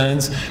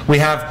concerns, we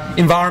have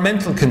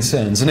environmental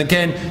concerns. And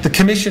again, the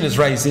Commission has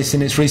raised this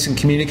in its recent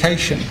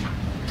communication.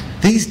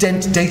 These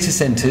data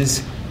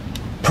centres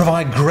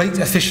provide great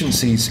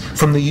efficiencies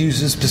from the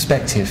user's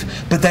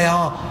perspective, but they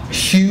are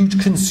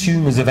huge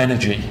consumers of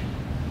energy.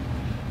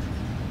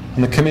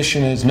 And the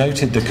Commission has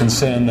noted the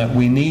concern that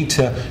we need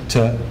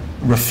to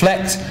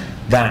reflect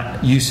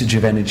that usage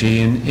of energy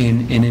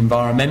in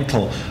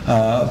environmental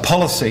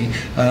policy.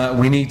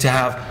 We need to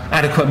have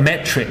adequate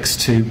metrics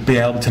to be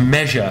able to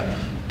measure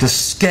the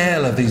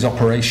scale of these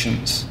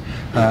operations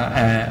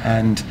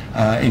and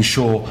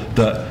ensure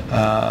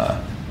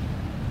that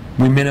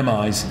we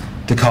minimise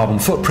the carbon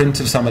footprint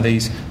of some of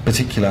these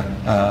particular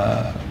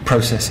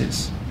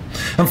processes.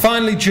 And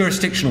finally,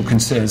 jurisdictional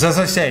concerns. As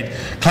I said,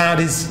 cloud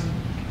is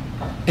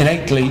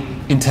innately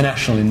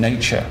international in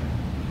nature,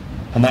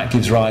 and that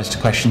gives rise to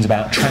questions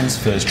about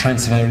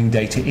transferring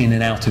data in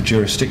and out of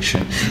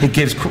jurisdiction. It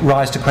gives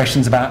rise to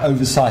questions about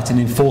oversight and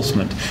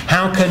enforcement.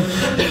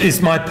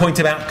 Is my point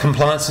about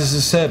compliance as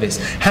a service,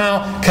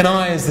 how can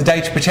I, as the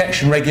data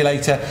protection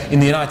regulator in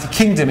the United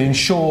Kingdom,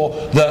 ensure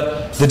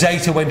that the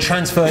data, when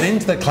transferred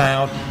into the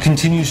cloud,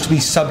 continues to be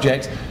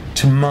subject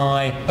to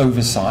my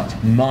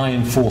oversight, my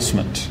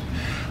enforcement?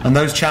 And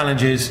those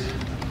challenges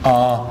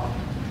are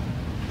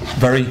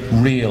very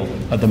real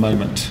at the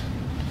moment.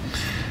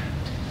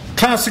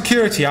 Cloud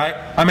security,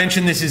 I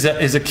mentioned this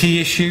is a key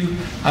issue.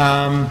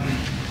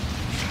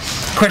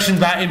 Questions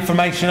about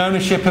information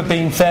ownership have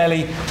been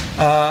fairly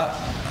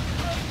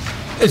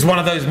is one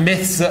of those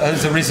myths that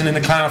has arisen in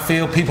the cloud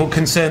field. People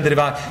concerned that if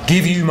I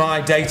give you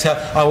my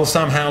data, I will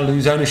somehow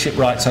lose ownership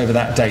rights over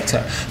that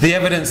data. The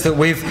evidence that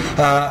we've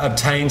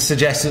obtained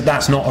suggests that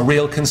that's not a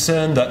real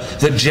concern,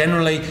 that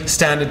generally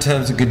standard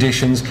terms and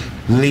conditions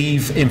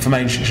leave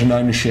information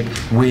ownership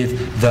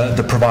with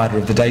the provider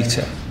of the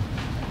data.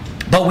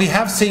 But we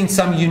have seen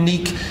some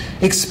unique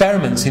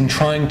experiments in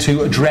trying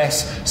to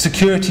address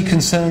security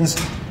concerns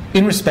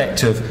in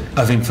respect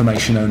of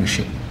information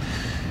ownership.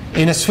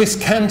 In a Swiss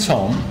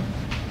canton,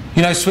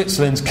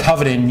 Switzerland's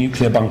covered in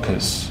nuclear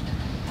bunkers.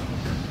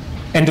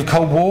 End of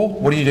Cold War,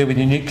 what do you do with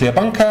your nuclear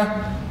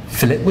bunker?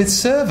 Fill it with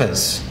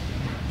servers.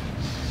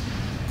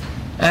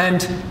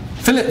 And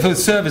fill it with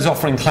servers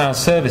offering cloud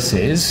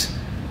services,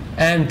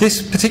 and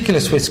this particular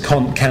Swiss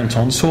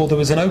canton saw there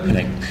was an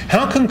opening.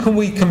 How can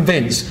we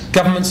convince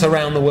governments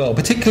around the world,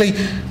 particularly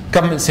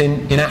governments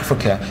in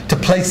Africa, to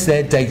place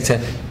their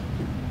data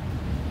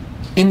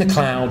in the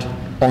cloud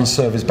on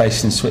servers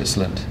based in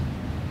Switzerland?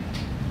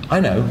 I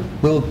know,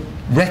 we'll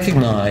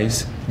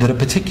recognise that a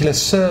particular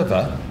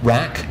server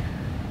rack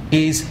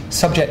is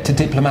subject to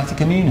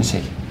diplomatic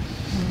immunity.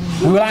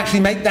 We will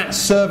actually make that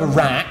server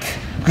rack,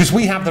 because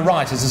we have the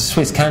right as a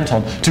Swiss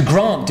canton to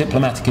grant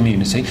diplomatic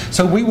immunity,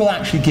 so we will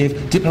actually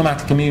give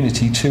diplomatic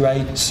immunity to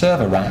a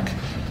server rack,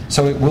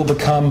 so it will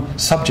become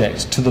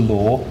subject to the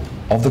law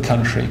of the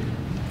country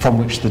from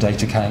which the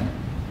data came.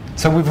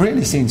 So we've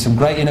really seen some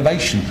great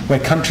innovation where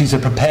countries are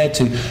prepared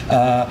to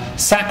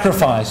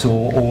sacrifice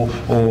or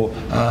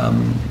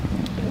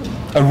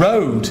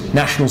erode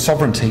national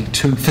sovereignty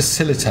to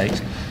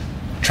facilitate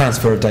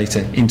transfer of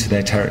data into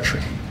their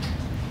territory.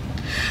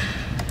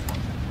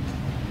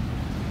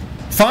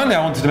 Finally,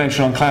 I wanted to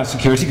mention on cloud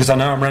security, because I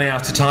know I'm running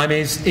out of time,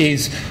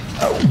 is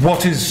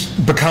what has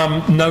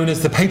become known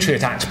as the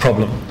Patriot Act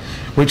problem,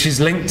 which is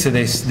linked to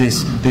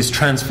this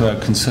transfer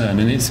concern.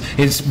 And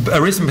it's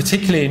arisen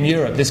particularly in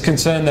Europe, this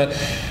concern that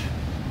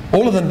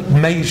all of the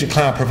major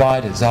cloud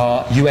providers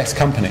are US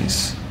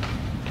companies.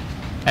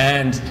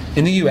 And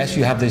in the US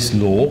you have this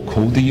law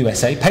called the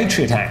USA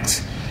Patriot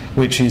Act,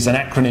 which is an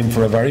acronym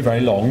for a very,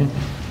 very long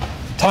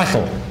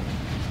title.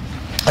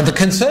 And the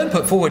concern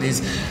put forward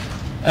is,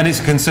 and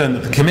it's a concern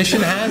that the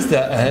Commission has,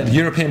 that the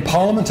European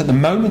Parliament at the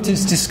moment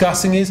is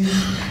discussing, is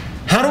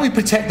How do we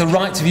protect the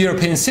rights of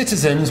European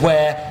citizens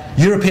where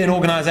European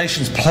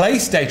organisations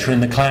place data in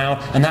the cloud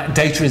and that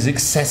data is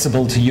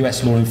accessible to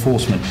US law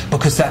enforcement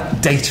because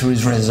that data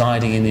is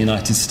residing in the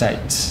United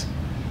States?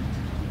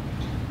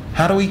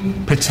 How do we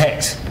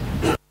protect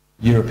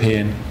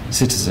European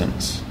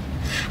citizens?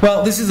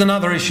 Well, this is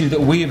another issue that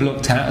we have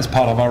looked at as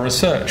part of our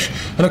research.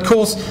 And of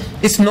course,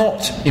 it's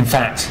not, in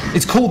fact,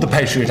 it's called the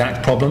Patriot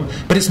Act problem,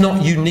 but it's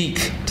not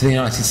unique to the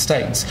United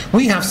States.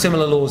 We have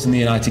similar laws in the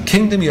United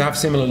Kingdom, you have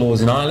similar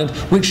laws in Ireland,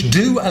 which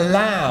do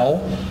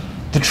allow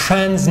the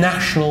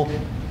transnational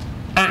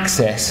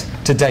access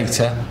to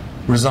data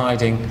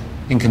residing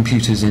in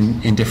computers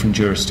in different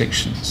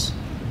jurisdictions.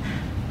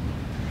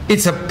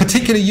 It's a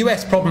particular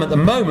US problem at the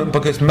moment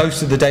because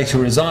most of the data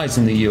resides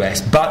in the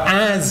US, but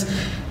as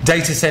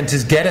data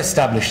centres get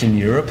established in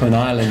Europe, and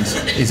Ireland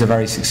is a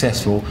very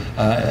successful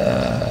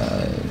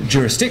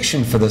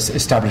jurisdiction for the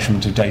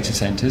establishment of data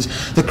centres,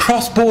 the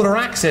cross-border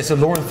access of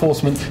law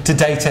enforcement to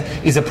data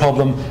is a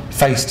problem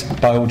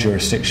faced by all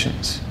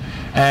jurisdictions.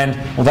 And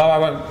although I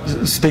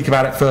won't speak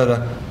about it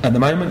further at the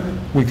moment,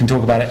 we can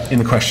talk about it in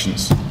the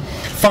questions.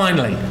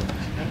 Finally,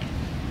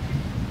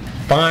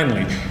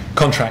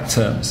 contract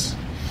terms.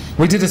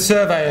 We did a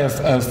survey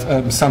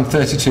of some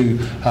 32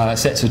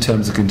 sets of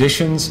terms and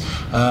conditions,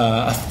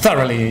 a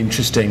thoroughly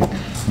interesting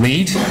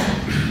read.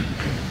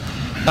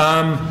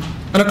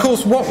 And of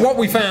course, what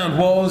we found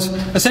was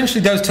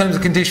essentially those terms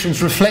and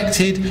conditions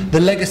reflected the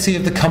legacy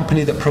of the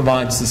company that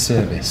provides the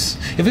service.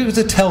 If it was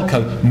a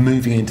telco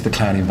moving into the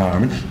cloud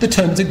environment, the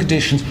terms and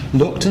conditions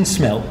looked and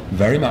smelt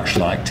very much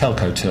like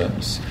telco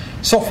terms.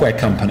 Software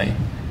company.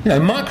 You know,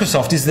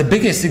 Microsoft is the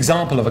biggest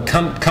example of a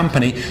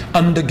company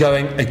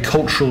undergoing a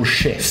cultural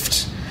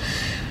shift.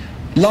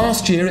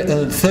 Last year it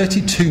earned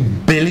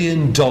 $32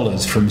 billion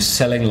from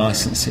selling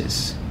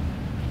licenses.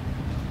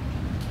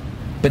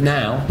 But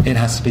now it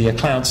has to be a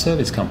cloud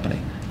service company.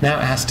 Now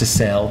it has to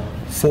sell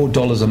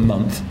 $4 a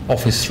month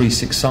Office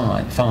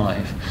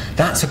 365.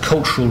 That's a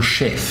cultural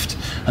shift,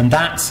 and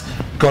that's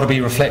got to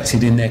be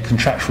reflected in their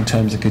contractual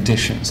terms and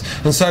conditions.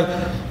 And so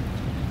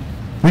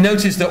we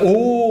noticed that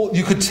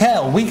you could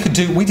tell, we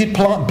did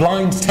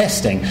blind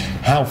testing.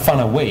 How fun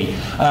are we?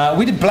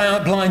 We did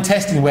blind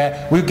testing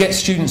where we would get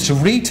students to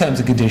read terms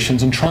and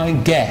conditions and try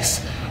and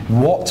guess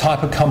what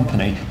type of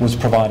company was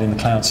providing the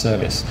cloud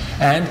service.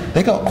 And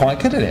they got quite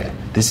good at it.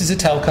 This is a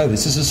telco,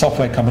 this is a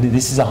software company,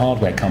 this is a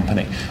hardware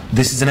company,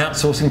 this is an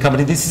outsourcing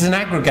company, this is an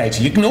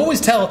aggregator. You can always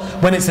tell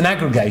when it's an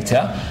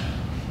aggregator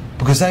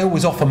because they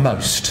always offer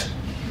most,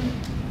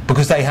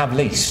 because they have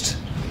least.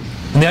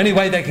 And the only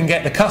way they can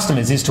get the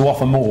customers is to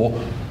offer more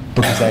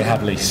because they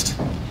have least.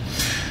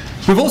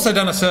 We've also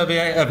done a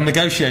survey of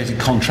negotiated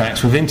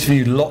contracts. We've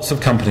interviewed lots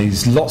of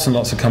companies, lots and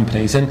lots of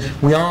companies, and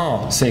we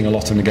are seeing a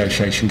lot of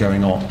negotiation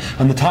going on.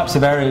 And the types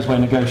of areas where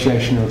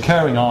negotiation are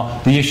occurring are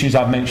the issues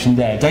I've mentioned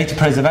there: data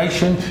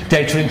preservation,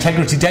 data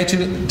integrity,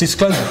 data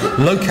disclosure,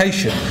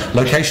 location.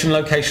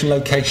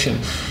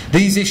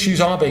 These issues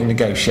are being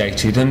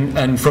negotiated,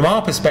 and from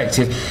our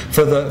perspective,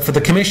 for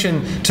the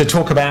Commission to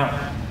talk about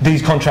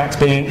these contracts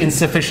being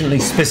insufficiently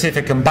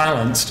specific and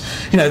balanced,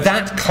 you know,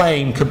 that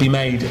claim could be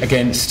made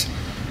against,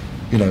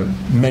 you know,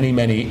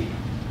 many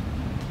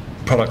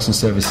products and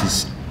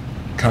services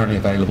currently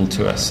available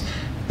to us.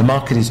 The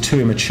market is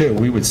too immature,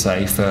 we would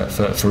say,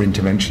 for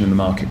intervention in the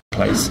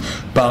marketplace,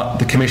 but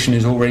the Commission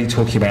is already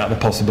talking about the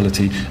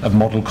possibility of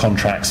model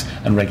contracts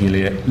and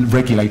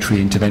regulatory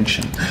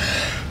intervention.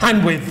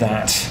 And with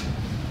that,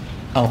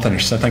 I'll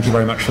finish. So thank you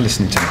very much for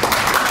listening to me.